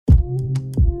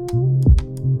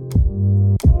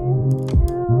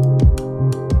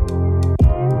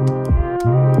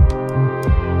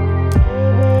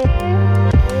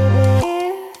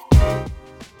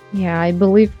I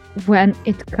believe when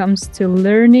it comes to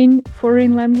learning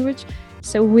foreign language,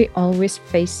 so we always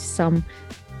face some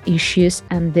issues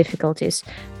and difficulties,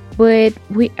 but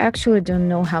we actually don't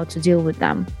know how to deal with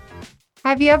them.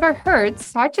 Have you ever heard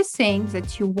such a saying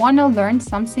that you want to learn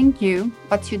something new,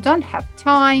 but you don't have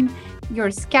time,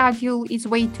 your schedule is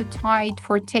way too tight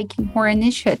for taking more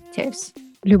initiatives?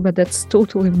 Luba, that's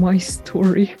totally my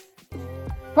story.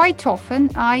 Quite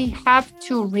often, I have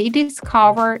to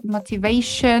rediscover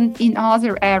motivation in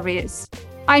other areas.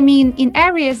 I mean, in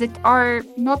areas that are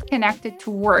not connected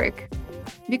to work,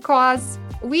 because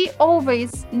we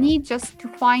always need just to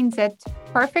find that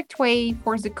perfect way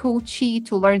for the 𝗚𝘂𝘁𝗁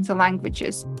to learn the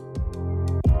languages.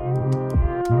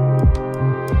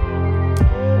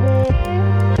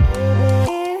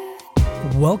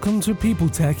 Welcome to People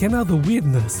Tech and Other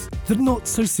Weirdness, the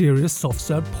not-so-serious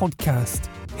SoftServe podcast.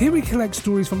 Here we collect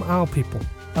stories from our people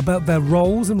about their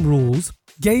roles and rules,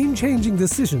 game-changing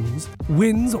decisions,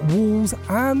 wins, walls,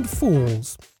 and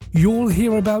falls. You'll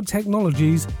hear about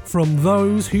technologies from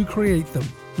those who create them.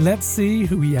 Let's see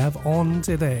who we have on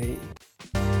today.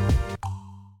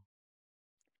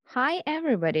 Hi,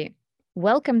 everybody.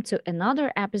 Welcome to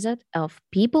another episode of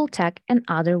People Tech and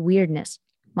Other Weirdness.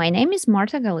 My name is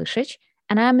Marta Halyshych,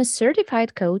 and I'm a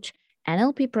certified coach,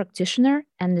 NLP practitioner,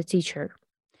 and a teacher.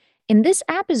 In this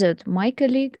episode, my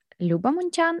colleague Liubov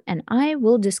Muntian and I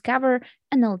will discover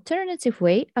an alternative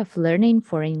way of learning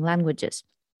foreign languages.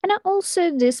 And I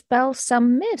also dispel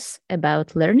some myths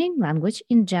about learning language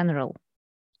in general.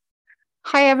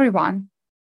 Hi, everyone.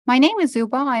 My name is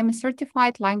Liubov. I'm a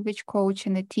certified language coach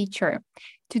and a teacher.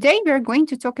 Today, we are going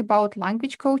to talk about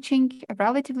language coaching, a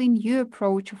relatively new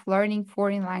approach of learning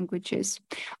foreign languages.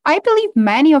 I believe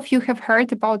many of you have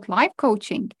heard about live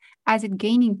coaching as it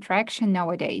gaining traction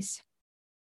nowadays.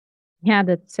 Yeah,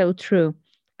 that's so true.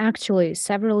 Actually,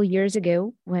 several years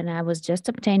ago, when I was just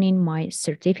obtaining my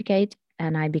certificate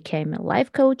and I became a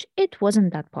life coach, it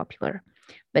wasn't that popular.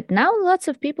 But now lots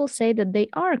of people say that they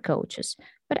are coaches,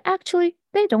 but actually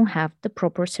they don't have the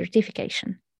proper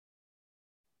certification.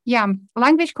 Yeah,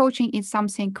 language coaching is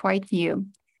something quite new.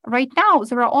 Right now,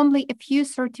 there are only a few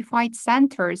certified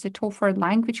centers that offer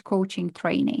language coaching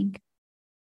training.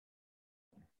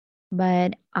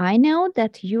 But I know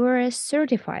that you're a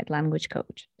certified language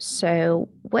coach. So,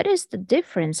 what is the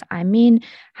difference? I mean,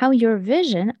 how your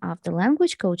vision of the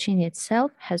language coaching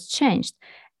itself has changed.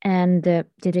 And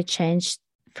did it change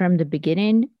from the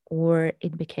beginning or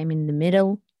it became in the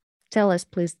middle? Tell us,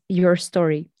 please, your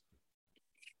story.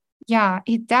 Yeah,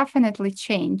 it definitely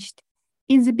changed.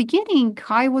 In the beginning,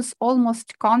 I was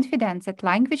almost confident that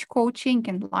language coaching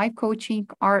and life coaching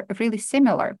are really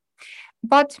similar.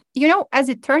 But, as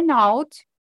it turned out,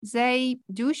 they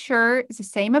do share the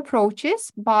same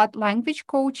approaches, but language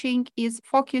coaching is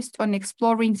focused on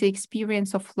exploring the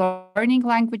experience of learning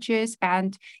languages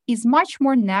and is much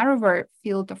more narrower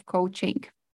field of coaching.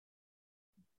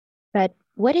 But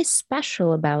what is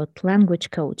special about language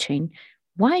coaching?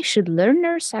 Why should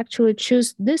learners actually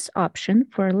choose this option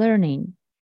for learning?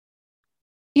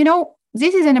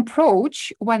 This is an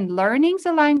approach when learning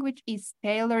the language is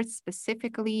tailored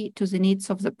specifically to the needs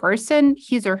of the person,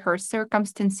 his or her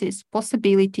circumstances,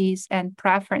 possibilities, and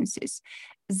preferences.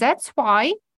 That's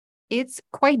why it's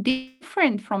quite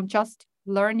different from just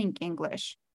learning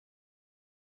English.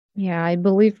 Yeah, I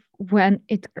believe when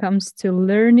it comes to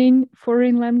learning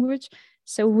foreign language,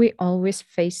 so we always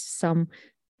face some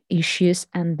issues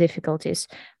and difficulties,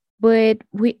 but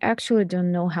we actually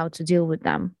don't know how to deal with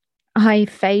them. I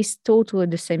face totally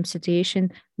the same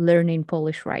situation learning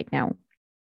Polish right now.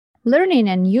 Learning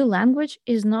a new language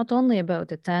is not only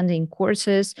about attending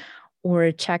courses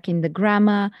or checking the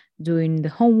grammar, doing the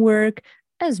homework,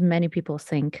 as many people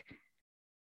think.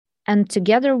 And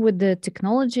together with the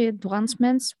technology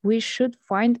advancements, we should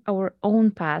find our own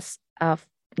path of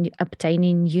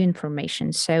obtaining new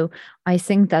information. So I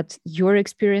think that your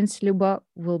experience, Luba,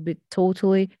 will be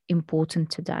totally important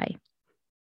today.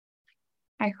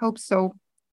 I hope so.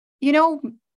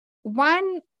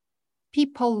 When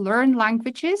people learn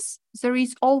languages, there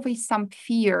is always some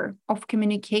fear of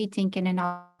communicating in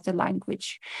another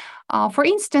language. For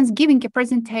instance, giving a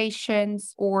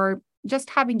presentations or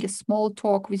just having a small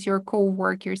talk with your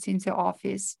co-workers in the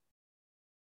office.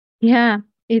 Yeah,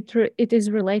 it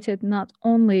is related not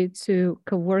only to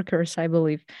coworkers, I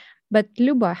believe. But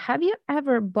Luba, have you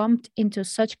ever bumped into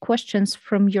such questions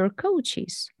from your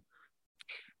coaches?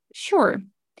 Sure.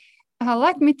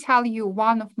 Let me tell you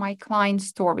one of my client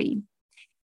story.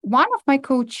 One of my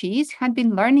coaches had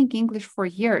been learning English for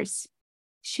years.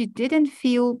 She didn't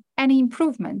feel any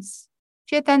improvements.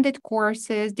 She attended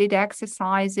courses, did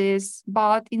exercises,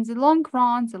 but in the long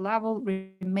run, the level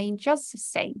remained just the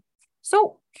same.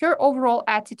 So her overall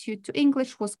attitude to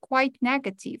English was quite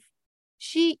negative.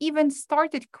 She even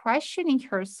started questioning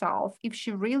herself if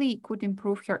she really could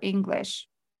improve her English.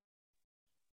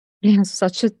 Yeah,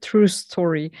 such a true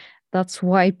story. That's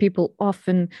why people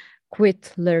often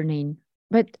quit learning.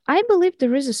 But I believe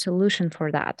there is a solution for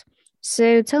that.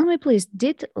 So tell me, please,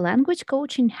 did language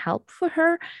coaching help for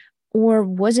her, or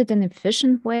was it an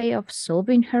efficient way of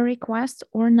solving her request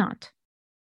or not?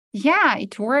 Yeah,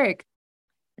 it worked.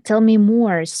 Tell me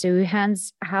more. So,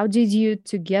 Hans, how did you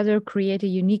together create a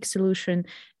unique solution?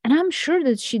 And I'm sure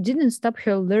that she didn't stop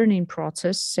her learning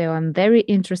process. So, I'm very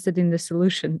interested in the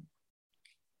solution.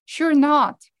 Sure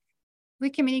not. We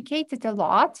communicated a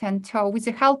lot, and with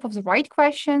the help of the right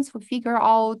questions, we figured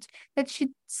out that she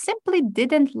simply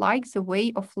didn't like the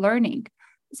way of learning.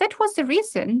 That was the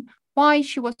reason why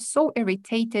she was so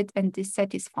irritated and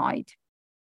dissatisfied.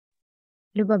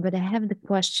 Luba, but I have the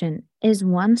question. Is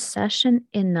one session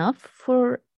enough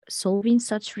for solving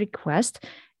such request?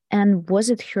 And was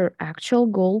it her actual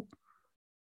goal?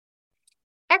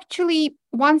 Actually,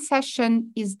 one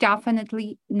session is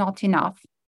definitely not enough.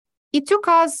 It took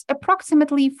us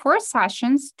approximately 4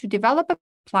 sessions to develop a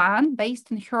plan based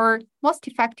on her most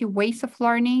effective ways of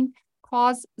learning,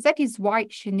 because that is why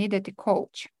she needed a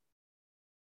coach.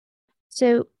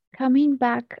 So, coming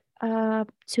back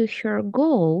to her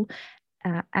goal,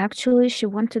 actually, she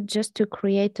wanted just to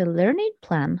create a learning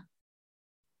plan.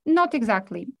 Not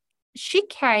exactly. She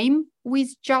came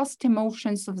with just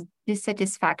emotions of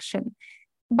dissatisfaction,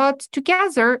 but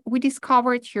together we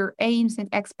discovered her aims and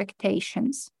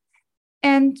expectations.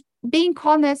 And being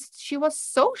honest, she was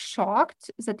so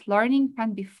shocked that learning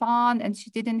can be fun and she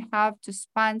didn't have to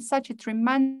spend such a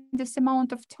tremendous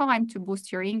amount of time to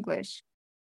boost your English.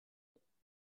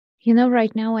 You know,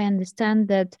 right now I understand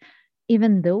that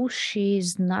even though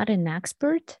she's not an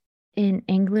expert in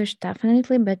English,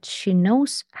 definitely, but she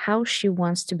knows how she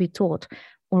wants to be taught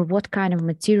or what kind of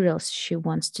materials she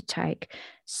wants to take.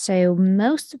 So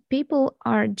most people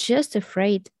are just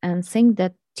afraid and think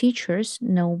that teachers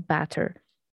know better.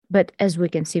 But as we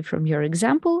can see from your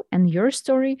example and your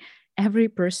story, every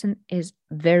person is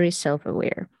very self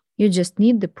aware. You just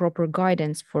need the proper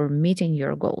guidance for meeting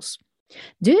your goals.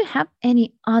 Do you have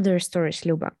any other stories,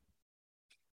 Luba?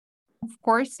 Of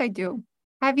course, I do.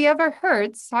 Have you ever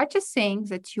heard such a saying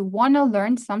that you want to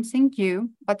learn something new,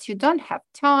 but you don't have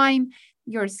time?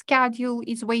 Your schedule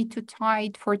is way too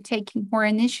tight for taking more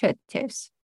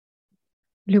initiatives.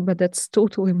 Luba, that's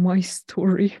totally my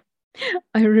story.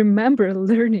 I remember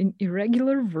learning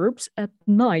irregular verbs at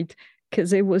night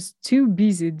because I was too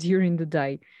busy during the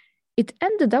day. It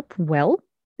ended up well.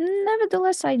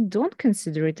 Nevertheless, I don't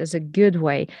consider it as a good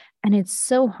way. And it's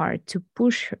so hard to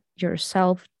push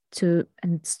yourself to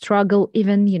and struggle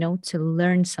even, to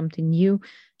learn something new.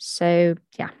 So,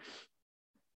 yeah.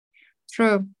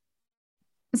 True.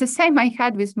 The same I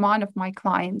had with one of my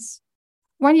clients.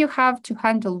 When you have to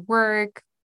handle work,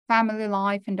 family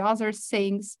life, and other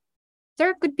things,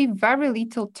 there could be very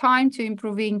little time to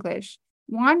improve English.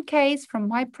 One case from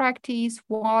my practice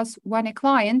was when a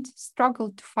client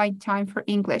struggled to find time for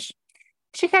English.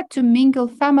 She had to mingle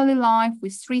family life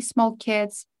with 3 small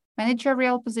kids,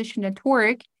 managerial position at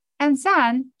work, and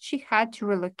then she had to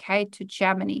relocate to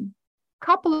Germany. A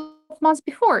couple of months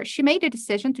before, she made a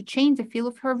decision to change the field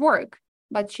of her work,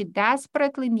 but she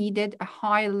desperately needed a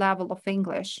high level of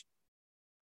English.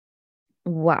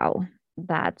 Wow,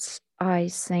 that's, I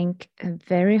think, a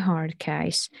very hard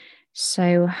case.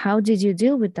 So, how did you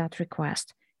deal with that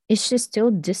request? Is she still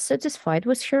dissatisfied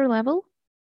with her level?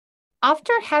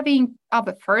 After having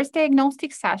our first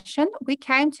diagnostic session, we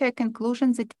came to a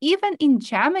conclusion that even in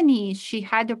Germany, she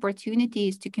had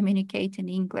opportunities to communicate in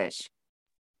English.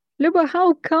 Luba,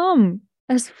 how come?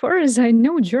 As far as I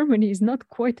know, Germany is not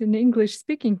quite an English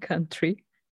speaking country.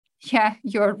 Yeah,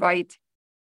 you're right.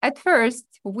 At first,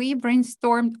 we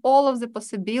brainstormed all of the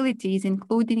possibilities,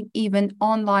 including even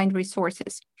online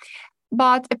resources.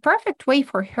 But a perfect way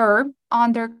for her,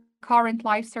 under current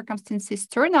life circumstances,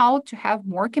 turned out to have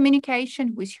more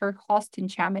communication with her host in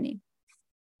Germany.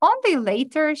 Only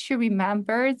later, she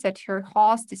remembered that her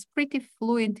host is pretty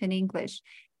fluent in English.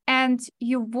 And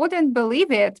you wouldn't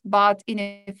believe it, but in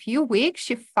a few weeks,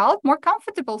 she felt more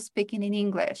comfortable speaking in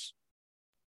English.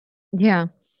 Yeah,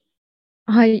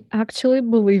 I actually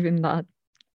believe in that.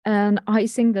 And I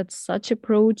think that such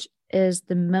approach is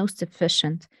the most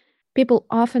efficient. People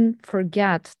often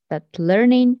forget that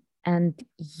learning and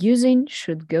using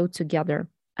should go together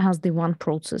as the one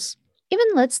process. Even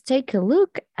let's take a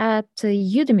look at a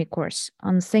Udemy course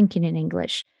on thinking in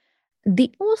English.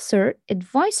 The author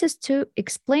advises to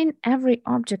explain every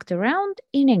object around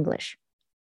in English.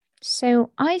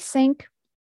 So I think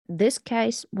this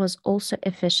case was also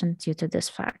efficient due to this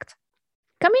fact.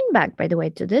 Coming back, by the way,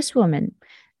 to this woman,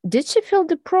 did she feel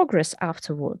the progress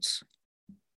afterwards?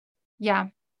 Yeah,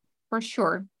 for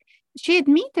sure. She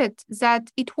admitted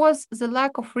that it was the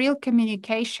lack of real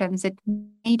communication that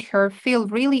made her feel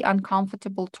really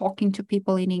uncomfortable talking to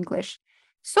people in English.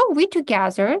 So we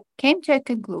together came to a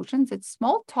conclusion that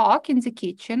small talk in the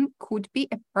kitchen could be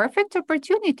a perfect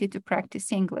opportunity to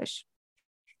practice English.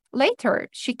 Later,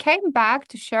 she came back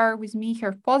to share with me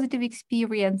her positive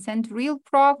experience and real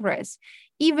progress.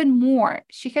 Even more,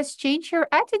 she has changed her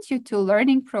attitude to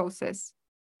learning process.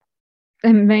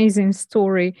 Amazing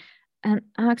story. And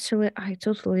actually, I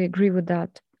totally agree with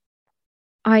that.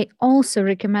 I also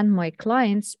recommend my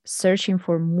clients searching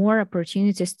for more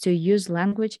opportunities to use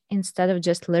language instead of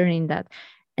just learning that.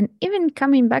 And even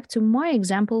coming back to my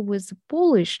example with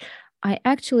Polish, I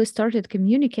actually started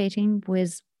communicating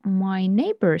with my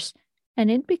neighbors and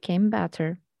it became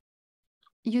better.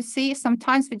 You see,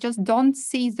 sometimes we just don't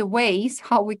see the ways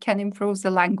how we can improve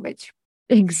the language.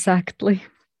 Exactly.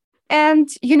 And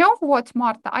you know what,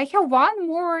 Marta? I have one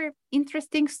more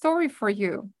interesting story for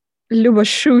you. Luba,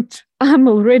 shoot. I'm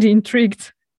already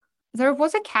intrigued. There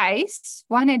was a case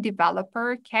when a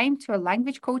developer came to a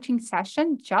language coaching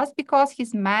session just because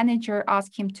his manager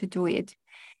asked him to do it.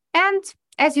 And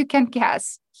as you can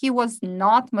guess, he was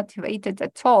not motivated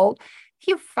at all.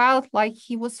 He felt like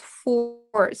he was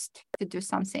forced to do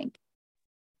something.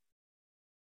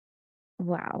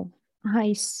 Wow.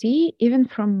 I see, even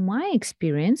from my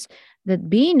experience, that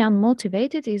being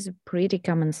unmotivated is a pretty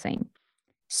common thing.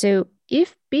 So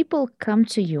if people come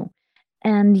to you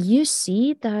and you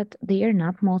see that they are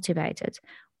not motivated,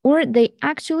 or they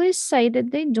actually say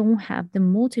that they don't have the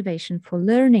motivation for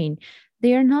learning,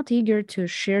 they are not eager to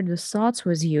share the thoughts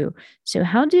with you. So,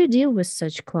 how do you deal with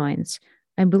such clients?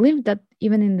 I believe that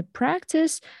even in the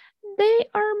practice, they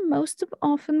are most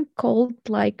often called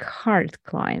like hard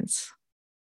clients.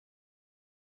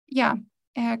 Yeah,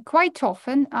 quite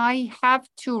often I have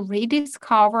to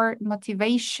rediscover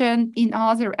motivation in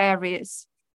other areas.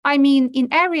 I mean,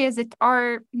 in areas that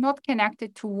are not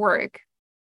connected to work.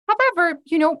 However,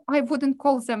 I wouldn't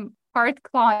call them hard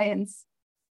clients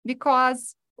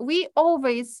because we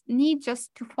always need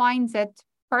just to find that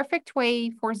perfect way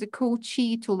for the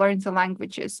coachee to learn the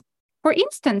languages. For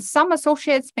instance, some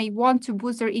associates may want to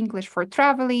boost their English for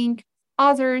traveling.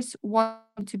 Others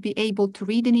want to be able to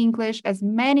read in English, as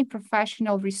many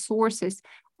professional resources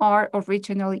are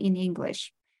originally in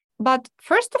English. But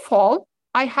first of all,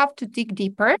 I have to dig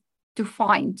deeper to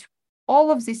find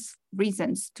all of these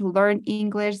reasons to learn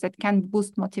English that can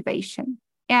boost motivation.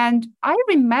 And I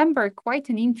remember quite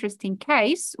an interesting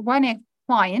case when a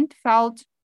client felt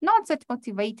not that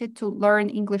motivated to learn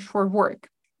English for work,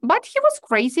 but he was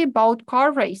crazy about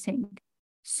car racing.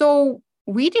 So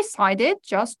we decided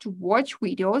just to watch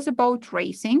videos about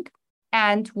racing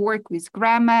and work with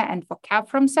grammar and vocab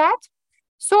from that.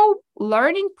 So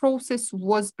learning process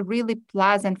was really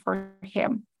pleasant for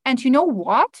him. And you know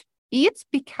what? It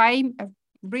became a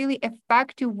really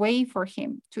effective way for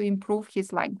him to improve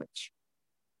his language.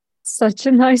 Such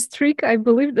a nice trick. I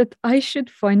believe that I should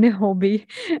find a hobby.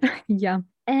 Yeah.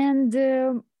 And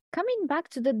coming back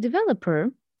to the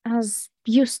developer, as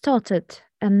you started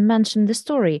and mentioned the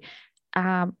story,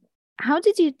 um, how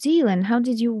did you deal and how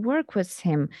did you work with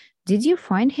him? Did you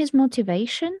find his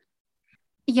motivation?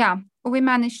 Yeah, we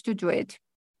managed to do it.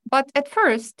 But at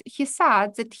first, he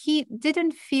said that he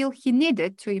didn't feel he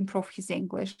needed to improve his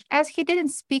English, as he didn't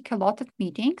speak a lot at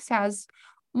meetings, as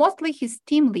mostly his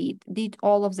team lead did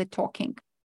all of the talking.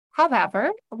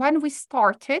 However, when we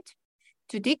started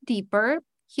to dig deeper,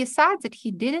 he said that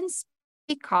he didn't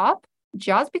speak up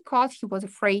just because he was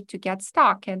afraid to get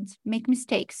stuck and make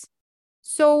mistakes.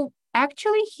 So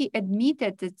actually, he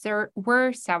admitted that there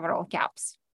were several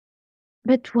gaps.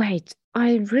 But wait,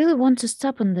 I really want to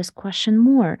stop on this question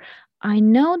more. I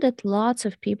know that lots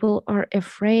of people are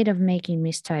afraid of making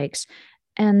mistakes.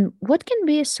 And what can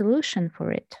be a solution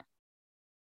for it?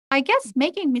 I guess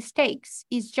making mistakes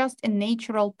is just a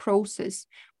natural process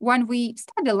when we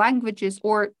study languages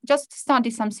or just study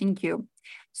something new.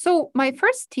 So, my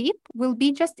first tip will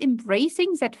be just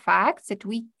embracing that fact that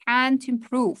we can't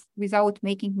improve without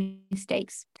making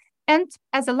mistakes. And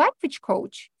as a language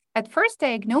coach, at first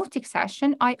diagnostic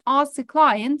session, I ask the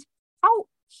client how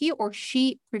he or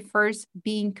she prefers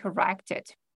being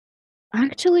corrected.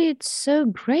 Actually, it's so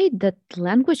great that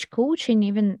language coaching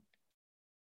even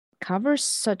covers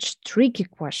such tricky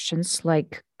questions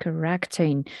like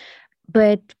correcting.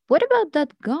 But what about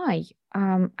that guy?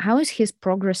 How is his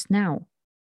progress now?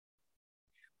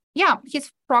 Yeah,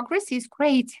 his progress is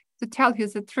great, to tell you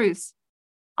the truth.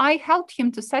 I helped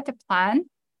him to set a plan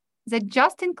that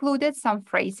just included some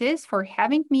phrases for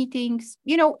having meetings,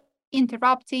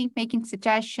 interrupting, making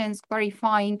suggestions,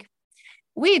 clarifying.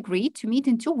 We agreed to meet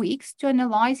in 2 weeks to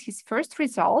analyze his first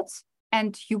results,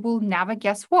 and you will never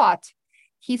guess what.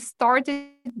 He started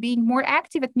being more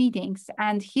active at meetings,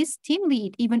 and his team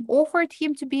lead even offered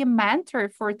him to be a mentor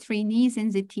for trainees in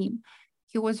the team.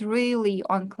 He was really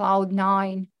on cloud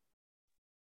nine.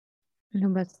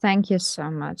 Luba, thank you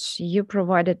so much. You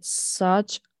provided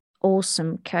such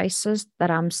awesome cases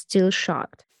that I'm still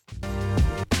shocked.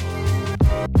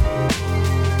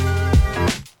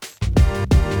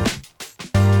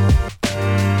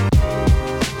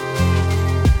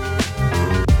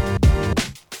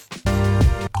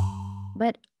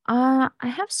 But I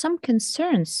have some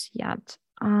concerns yet.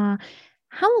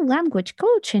 How language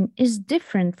coaching is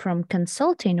different from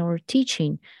consulting or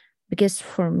teaching? Because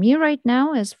for me right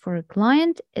now, as for a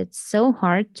client, it's so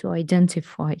hard to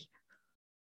identify.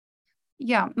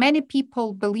 Yeah, many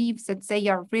people believe that they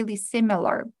are really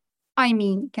similar. I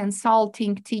mean,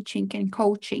 consulting, teaching, and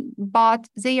coaching, but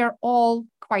they are all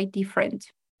quite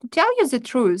different. To tell you the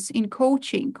truth, in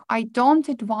coaching, I don't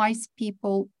advise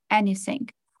people anything.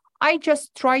 I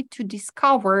just try to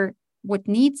discover what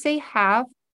needs they have,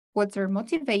 what their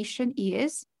motivation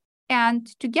is, and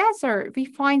together we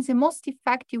find the most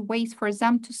effective ways for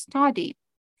them to study.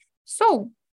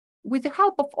 So, with the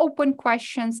help of open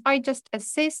questions, I just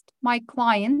assist my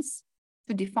clients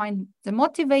to define the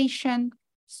motivation,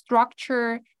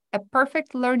 structure, a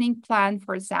perfect learning plan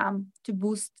for them to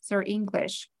boost their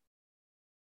English.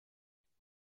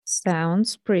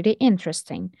 Sounds pretty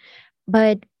interesting.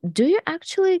 But do you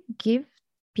actually give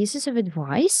pieces of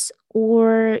advice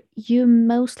or you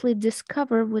mostly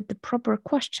discover with the proper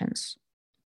questions?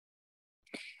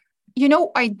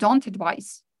 I don't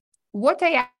advise. What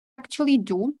I actually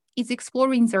do is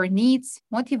exploring their needs,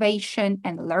 motivation,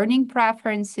 and learning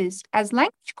preferences, as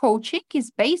language coaching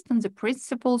is based on the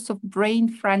principles of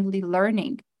brain-friendly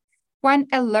learning. When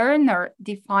a learner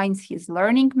defines his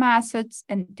learning methods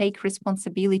and take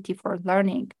responsibility for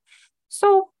learning.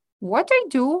 So what I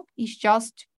do is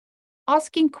just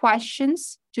asking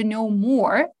questions to know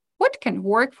more what can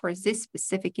work for this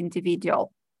specific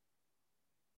individual.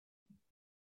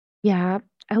 Yeah,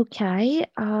 okay.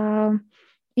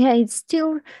 Yeah, it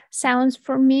still sounds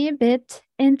for me a bit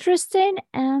interesting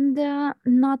and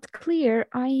not clear.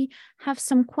 I have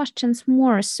some questions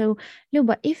more. So,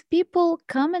 Luba, if people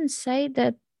come and say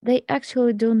that they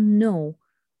actually don't know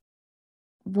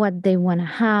what they want to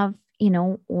have,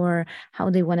 or how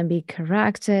they want to be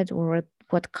corrected, or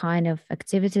what kind of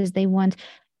activities they want,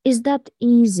 is that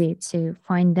easy to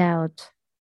find out?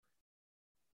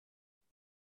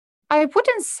 I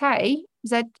wouldn't say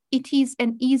that it is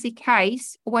an easy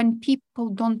case when people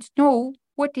don't know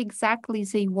what exactly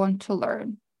they want to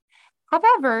learn.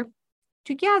 However,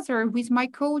 together with my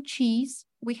coaches,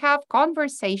 we have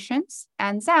conversations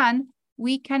and then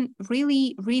we can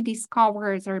really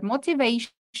rediscover their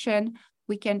motivation.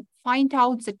 We can find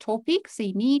out the topics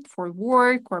they need for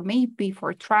work or maybe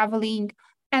for traveling.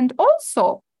 And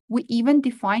also, we even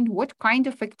define what kind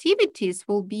of activities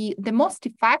will be the most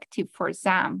effective for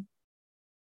them.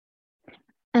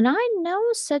 And I know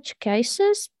such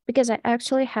cases because I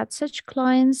actually had such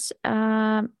clients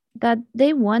that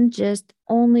they want just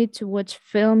only to watch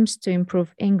films to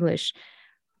improve English.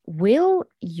 Will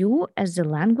you, as a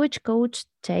language coach,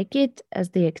 take it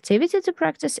as the activity to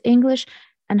practice English?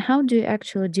 And how do you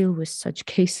actually deal with such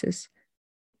cases?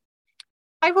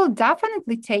 I will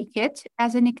definitely take it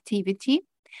as an activity,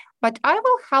 but I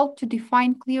will help to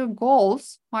define clear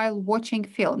goals while watching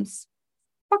films,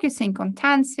 focusing on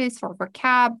tenses or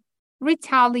vocab,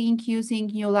 retelling using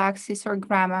new lexis or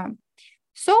grammar.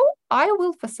 So I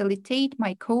will facilitate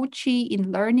my coachee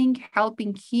in learning,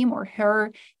 helping him or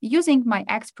her, using my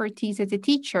expertise as a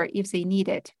teacher if they need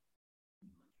it.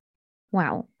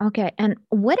 Wow. Okay. And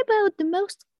what about the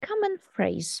most common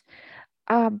phrase?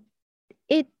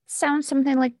 It sounds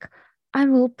something like, I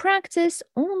will practice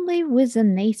only with a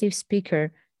native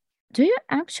speaker. Do you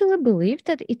actually believe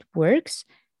that it works?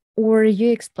 Or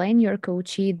you explain your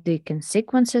coachee the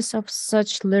consequences of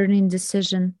such learning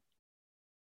decision?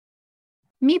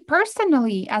 Me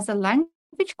personally, as a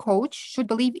language coach, should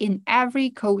believe in every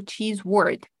coachee's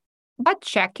word, but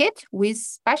check it with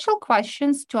special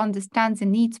questions to understand the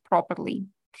needs properly.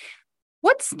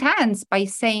 What stands by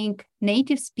saying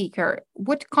native speaker?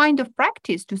 What kind of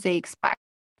practice do they expect?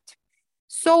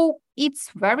 So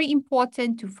it's very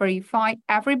important to verify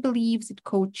every belief that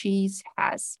coachees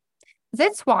has.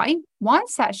 That's why one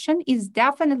session is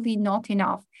definitely not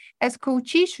enough, as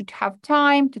coaches should have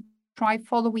time to try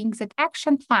following the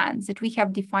action plans that we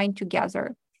have defined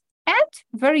together and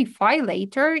verify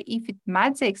later if it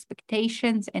met the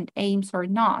expectations and aims or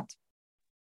not.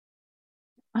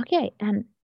 Okay, and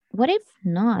what if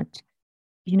not?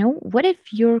 What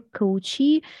if your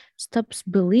coachee stops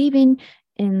believing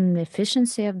in the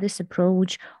efficiency of this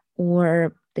approach,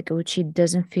 or the coachee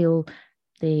doesn't feel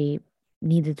the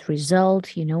needed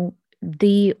result,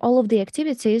 all of the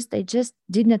activities, they just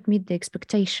did not meet the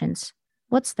expectations.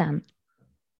 What's then?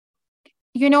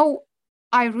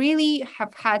 I really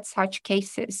have had such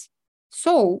cases.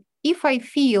 So if I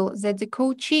feel that the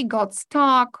coachee got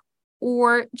stuck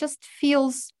or just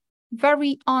feels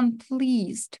very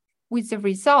unpleased with the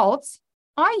results,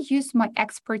 I use my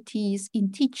expertise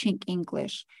in teaching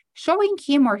English, showing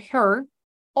him or her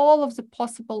all of the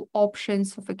possible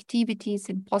options of activities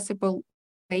and possible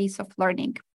ways of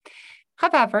learning.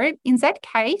 However, in that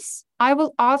case, I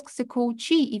will ask the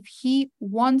coachee if he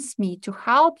wants me to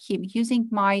help him using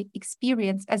my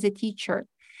experience as a teacher.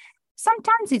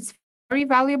 Sometimes it's very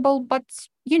valuable, but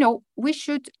we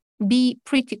should be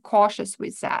pretty cautious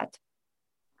with that.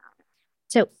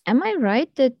 So, am I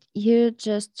right that you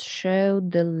just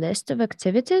showed the list of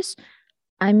activities?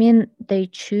 I mean, they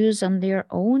choose on their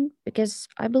own, because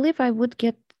I believe I would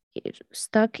get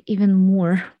stuck even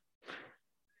more.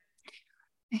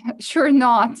 Sure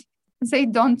not. They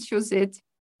don't choose it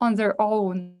on their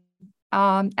own.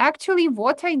 Actually,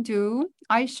 what I do,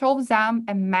 I show them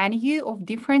a menu of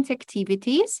different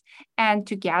activities, and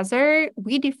together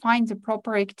we define the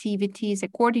proper activities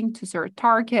according to their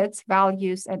targets,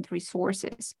 values, and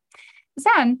resources.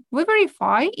 Then we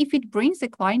verify if it brings the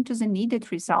client to the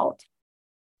needed result.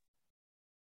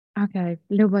 Okay,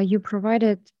 Luba, you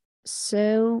provided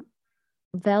so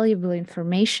valuable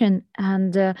information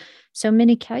and so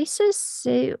many cases.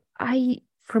 So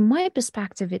from my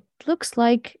perspective, it looks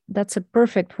like that's a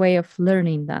perfect way of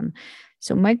learning then.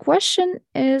 So my question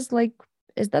is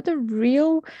is that a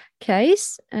real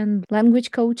case, and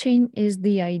language coaching is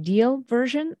the ideal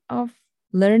version of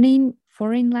learning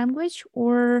foreign language,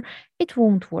 or it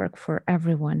won't work for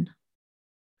everyone?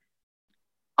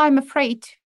 I'm afraid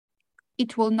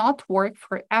it will not work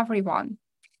for everyone.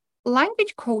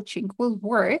 Language coaching will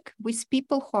work with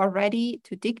people who are ready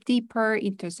to dig deeper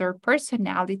into their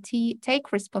personality,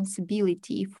 take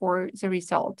responsibility for the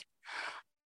result.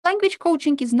 Language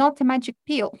coaching is not a magic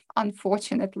pill,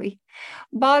 unfortunately.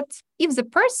 But if the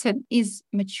person is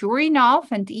mature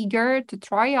enough and eager to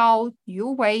try out new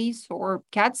ways or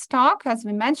get stuck, as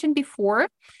we mentioned before,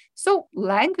 so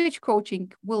language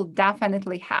coaching will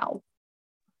definitely help.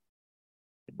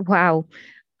 Wow.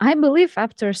 I believe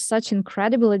after such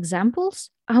incredible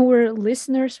examples, our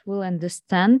listeners will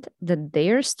understand that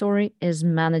their story is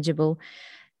manageable.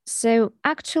 So,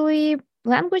 actually,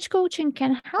 language coaching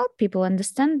can help people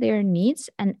understand their needs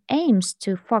and aims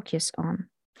to focus on.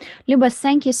 Luba,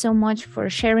 thank you so much for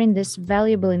sharing this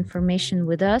valuable information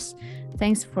with us.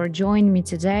 Thanks for joining me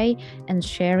today and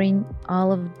sharing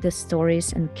all of the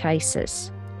stories and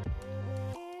cases.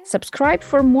 Subscribe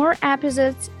for more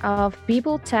episodes of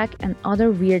People, Tech, and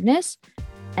Other Weirdness,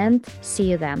 and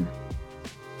see you then.